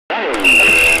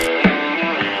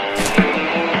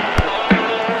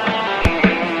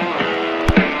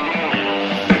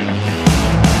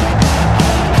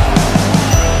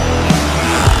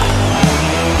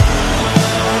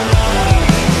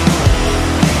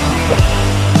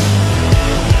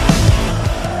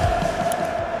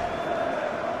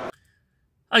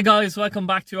Hi guys, welcome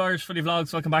back to Irish Footy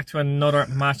Vlogs. Welcome back to another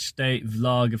match day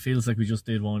vlog. It feels like we just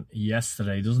did one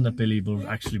yesterday, doesn't it, Billy? But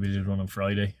actually we did one on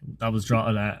Friday. That was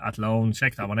drawn at loan.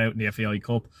 Check that one out in the FAI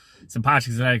Cup. St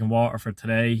Patrick's Day and Waterford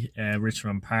today,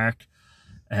 Richmond Park.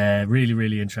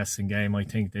 Really interesting game, I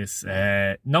think this.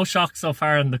 No shock so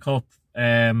far in the cup.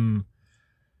 You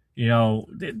know,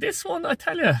 this one, I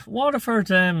tell you, Waterford,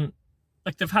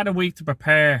 like, they've had a week to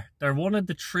prepare. They're one of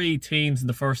the three teams in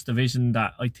the first division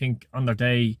that I think on their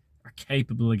day are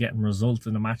capable of getting results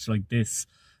in a match like this,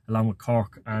 along with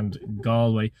Cork and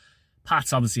Galway.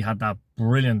 Pats obviously had that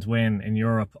brilliant win in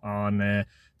Europe on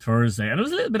Thursday, and it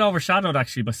was a little bit overshadowed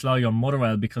actually by Sligo and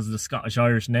Motherwell because of the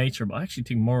Scottish-Irish nature, but I actually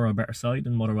think Motherwell are a better side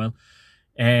than Motherwell.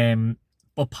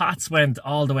 But Pats went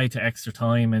all the way to extra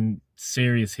time and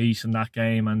serious heat in that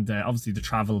game, and obviously the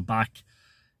travel back.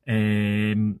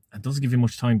 It doesn't give you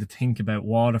much time to think about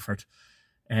Waterford.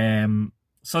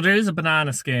 So there is a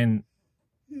banana skin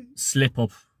slip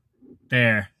up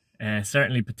there,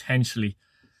 certainly potentially.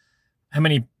 How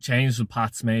many changes will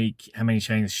Pats make? How many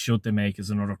changes should they make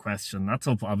is another question. That's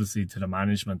up obviously to the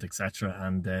management, etc.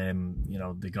 And you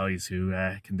know, the guys who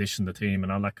condition the team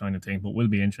and all that kind of thing. But will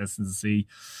be interesting to see.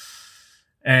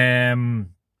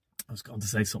 I was going to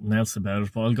say something else about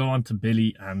it, but I'll go on to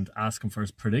Billy and ask him for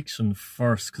his prediction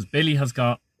first, because Billy has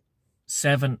got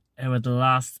 7 out of the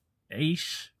last 8.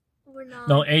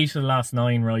 No, 8 of the last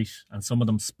 9 right, and some of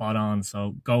them spot on,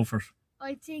 so go for it.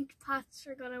 I think Pats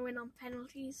are going to win on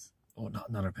penalties. Oh, not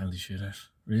another penalty shootout.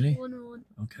 Really? 1-1.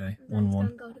 Okay,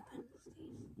 1-1. Go to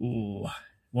penalties. Ooh.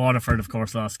 Waterford, of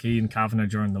course, lost Keane Kavanagh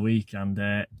during the week, and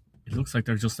it looks like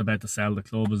they're just about to sell the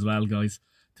club as well, guys.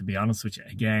 To be honest with you,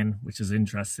 again, which is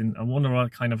interesting. I wonder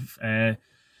what kind of how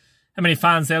many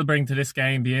fans they'll bring to this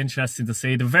game. Be interesting to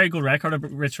see. They've a very good record at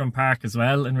Richmond Park as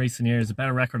well in recent years. A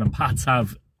better record than Pats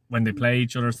have when they play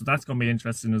each other, so that's going to be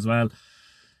interesting as well.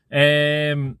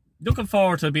 Looking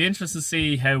forward to it. Be interesting to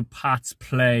see how Pats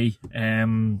play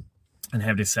and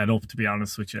how they set up, to be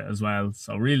honest with you, as well.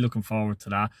 So really looking forward to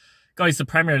that. Guys, the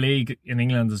Premier League in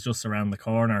England is just around the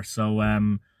corner,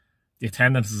 so the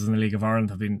attendances in the League of Ireland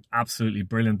have been absolutely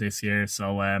brilliant this year.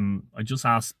 So I just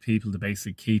ask people to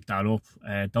basically keep that up.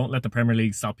 Don't let the Premier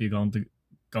League stop you going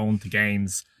to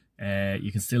games.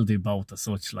 You can still do both as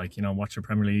such, like, you know, watch your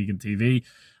Premier League on TV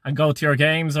and go to your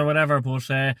games or whatever. But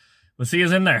we'll see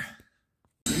you in there.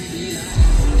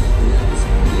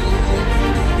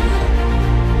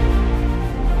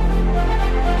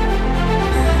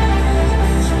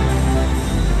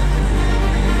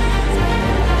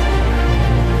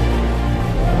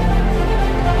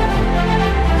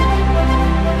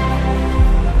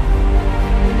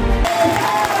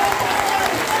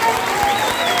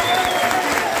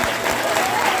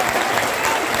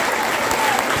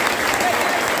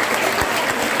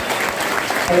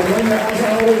 I remember, as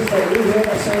always, that we here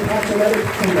at St Patrick's Day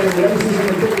condemn racism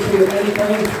and bigotry of any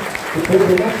kind. We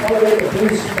will not tolerate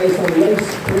abuse based on race,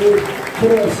 creed,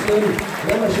 colour of skin,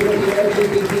 membership of the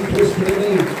LGBT+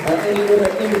 community, or any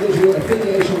other individual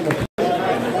affiliation with. I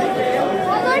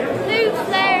like blue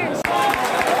flares.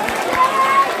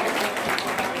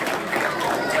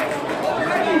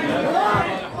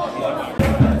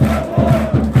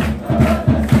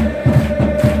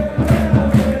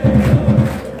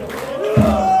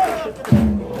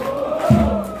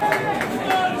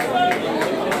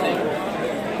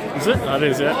 Is it? That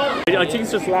is, yeah. I think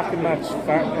it's just lacking that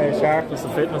sharpness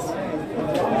and fitness.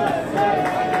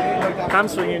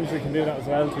 Hamstring injury can do that as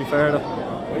well, to be fair though.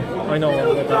 I know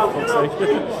all about that, for fuck's sake.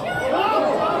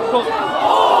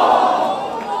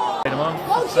 Come on, for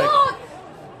fuck's sake.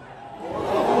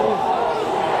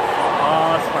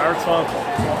 Ah, it's Barrett's fault.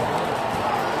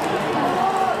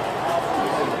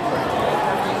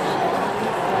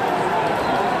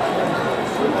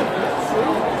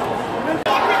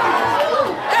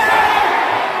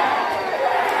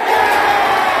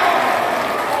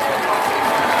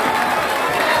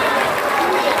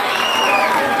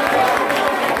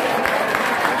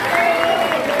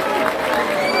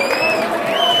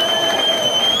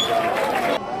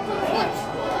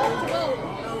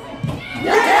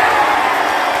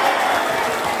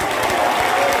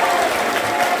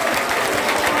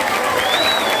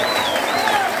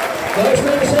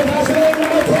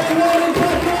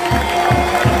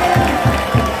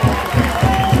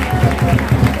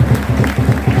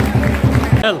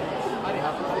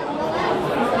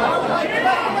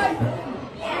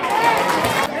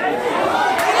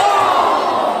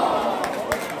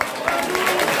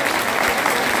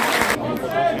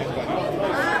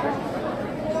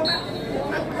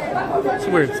 It's a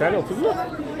weird setup, isn't it?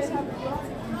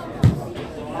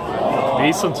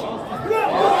 Decent.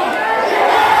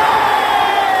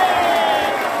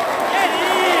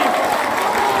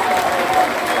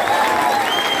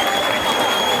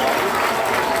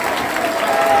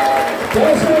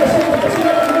 Goes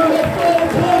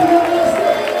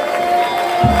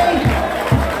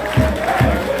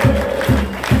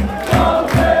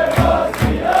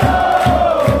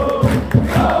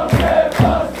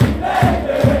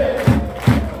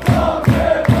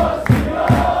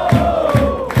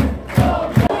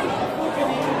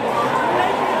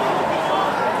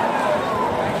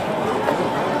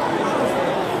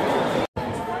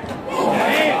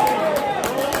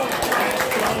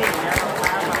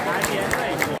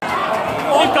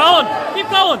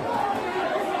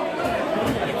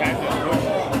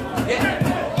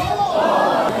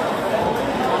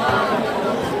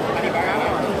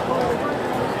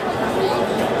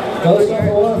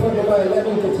for Waterford by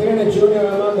 11, Katrina Junior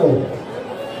Armando.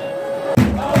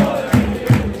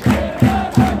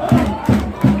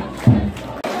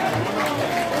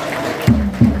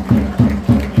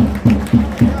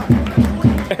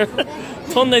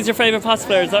 Tunde's your favourite pass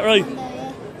player, is that right?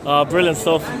 Oh, brilliant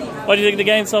stuff. What do you think of the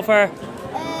game so far? The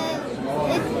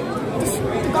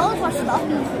goals were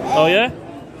sloppy. Oh yeah?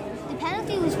 The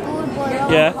penalty was good,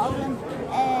 but yeah.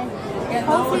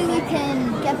 Hopefully we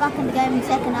can get back in the game in the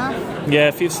second half. Yeah,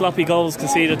 a few sloppy goals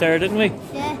conceded there, didn't we?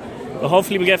 Yeah. Well,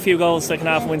 hopefully we get a few goals second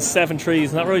half and win 7-3,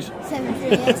 isn't that right? 7-3,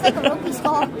 yeah. It's like a rugby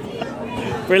score.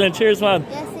 Brilliant, cheers man.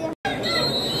 Yeah, see ya.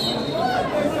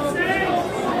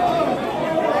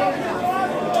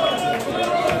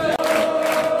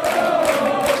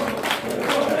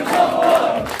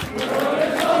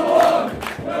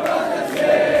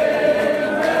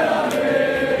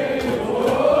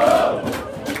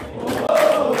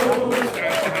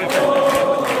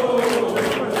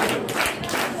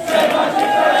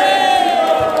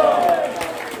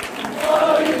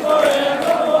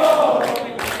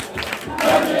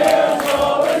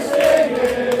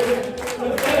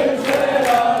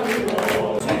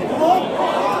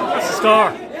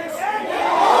 Score.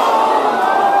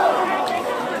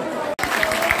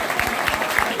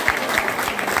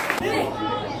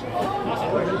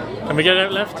 Can we get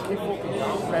out left?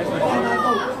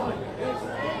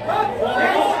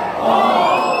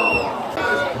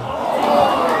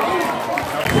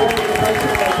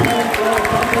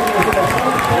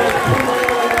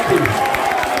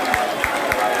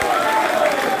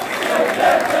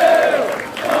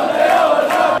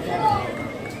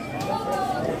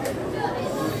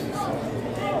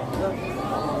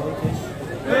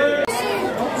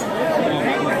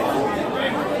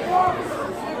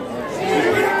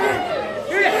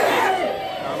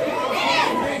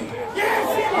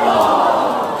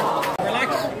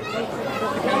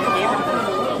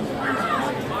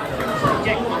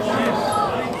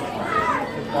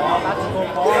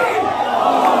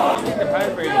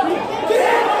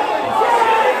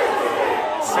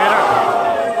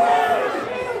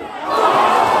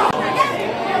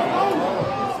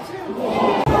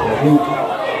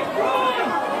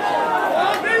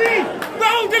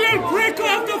 Round the little prick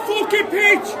off the fucking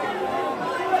pitch!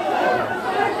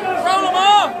 Roll him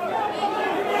off!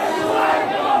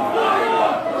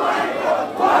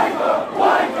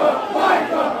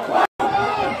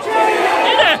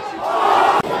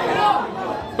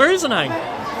 Where is Anang?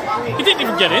 He didn't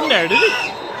even get in there, did he?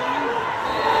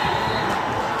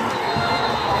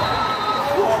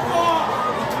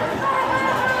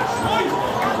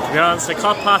 To be honest, they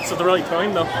caught Pats at the right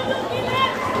time though.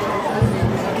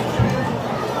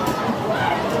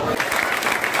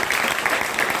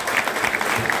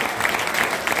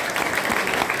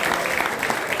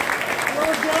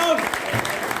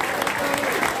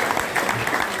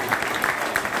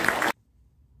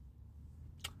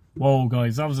 Whoa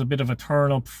guys, that was a bit of a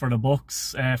turn up for the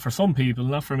Bucks, for some people,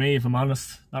 not for me if I'm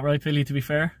honest. Not right, Billy, to be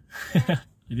fair? I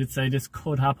did say this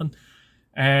could happen.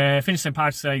 Finished in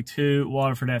Matchday 2,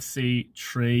 Waterford FC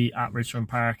 3 at Richmond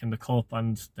Park in the Cup,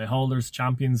 and the holders,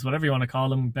 champions, whatever you want to call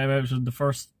them, bow out of the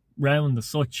first round as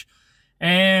such.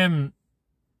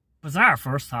 Bizarre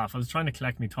first half. I was trying to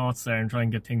collect my thoughts there and try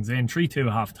and get things in. 3-2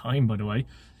 at half time, by the way.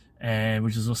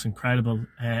 Which is just incredible.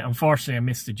 Unfortunately, I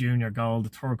missed the junior goal, the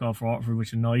third goal for Waterford,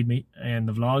 which annoyed me in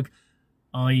the vlog.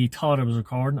 I thought I was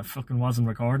recording, I fucking wasn't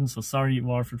recording, so sorry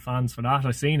Waterford fans for that.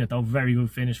 I seen it though, very good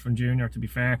finish from Junior, to be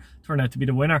fair. Turned out to be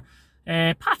the winner.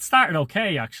 Pat started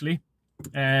okay, actually.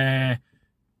 I'm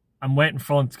waiting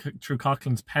front through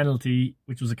Coughlin's penalty,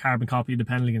 which was a carbon copy of the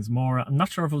penalty against Mora. I'm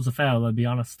not sure if it was a foul, I'll be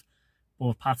honest.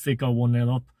 But Pat did go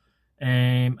 1-0 up.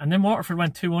 And then Waterford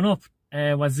went 2-1 up.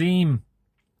 Wazim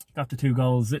got the 2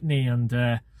 goals, didn't he? And,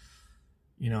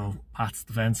 you know, Pat's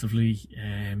defensively,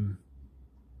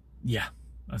 yeah,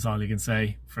 that's all you can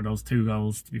say for those 2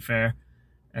 goals, to be fair.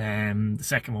 The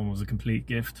second one was a complete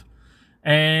gift.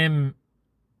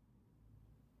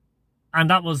 And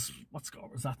that was, what score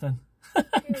was that then?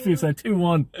 Confused,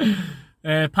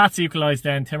 2-1. Pats equalised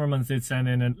then. Timmermans did send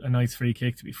in a nice free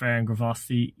kick, to be fair, and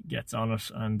Gravosti gets on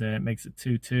it and makes it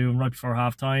 2-2. And right before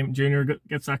half time, Junior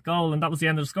gets that goal, and that was the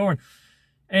end of the scoring.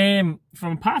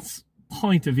 From Pat's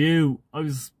point of view, I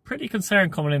was pretty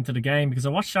concerned coming into the game because I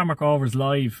watched Shamrock Rovers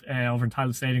live over in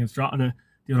Tyler Stadium against Drogheda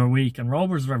the other week, and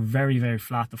Rovers were very, very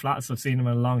flat. The flattest I've seen them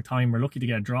in a long time. We're lucky to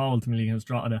get a draw ultimately against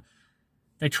Drogheda.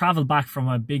 They travelled back from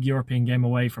a big European game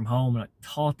away from home, and I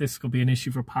thought this could be an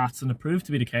issue for Pats, and it proved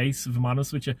to be the case, if I'm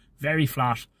honest with you. Very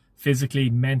flat,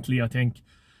 physically, mentally, I think.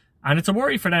 And it's a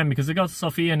worry for them because they go to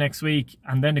Sofia next week,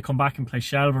 and then they come back and play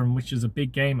Shelbourne, which is a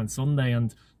big game on Sunday,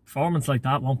 and performance like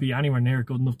that won't be anywhere near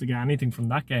good enough to get anything from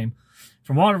that game.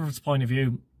 From Waterford's point of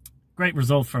view, great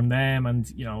result from them, and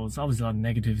you know, it's always a lot of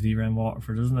negativity around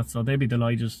Waterford, isn't it? So they'd be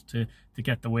delighted to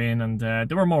get the win, and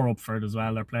they were more up for it as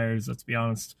well, their players, let's be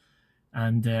honest.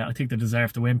 And I think they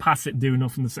deserve to win. Pats didn't do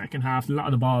enough in the second half. A lot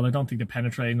of the ball, I don't think they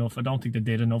penetrated enough. I don't think they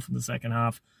did enough in the second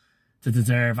half to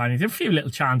deserve anything. A few little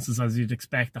chances, as you'd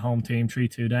expect, the home team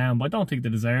 3-2 down, but I don't think they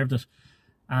deserved it.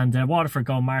 And Waterford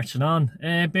go marching on.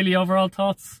 Billy, overall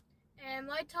thoughts? I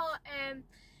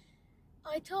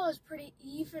thought it was pretty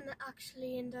even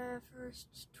actually in the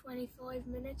first 25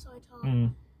 minutes. I thought,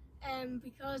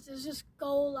 because there's just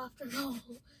goal after goal,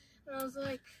 and I was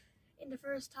like, in the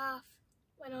first half,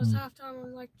 when it was half time, I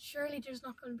was like, surely there's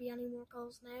not going to be any more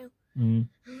goals now,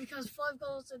 because 5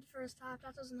 goals in the first half,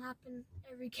 that doesn't happen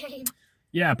every game.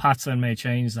 Yeah, Patson may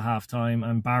change the half time,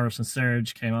 and Barrett and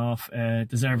Serge came off,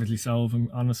 deservedly so, if I'm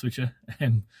honest with you.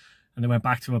 And they went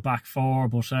back to a back four.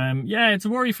 But yeah, it's a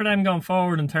worry for them going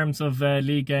forward in terms of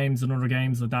league games and other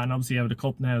games like that. And obviously out of the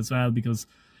cup now as well, because,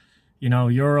 you know,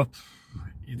 Europe,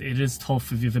 it is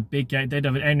tough. If you have a big game, they'd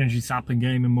have an energy sapping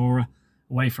game in Mora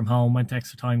away from home, went to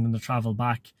extra time, then the travel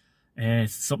back.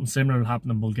 Something similar will happen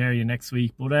in Bulgaria next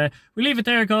week. But we leave it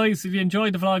there, guys. If you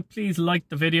enjoyed the vlog, please like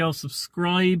the video,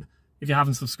 subscribe if you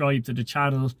haven't subscribed to the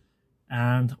channel.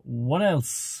 And what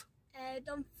else?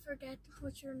 Don't forget to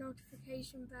put your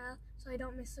notification bell so I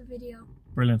don't miss a video.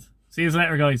 Brilliant. See you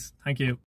later, guys. Thank you.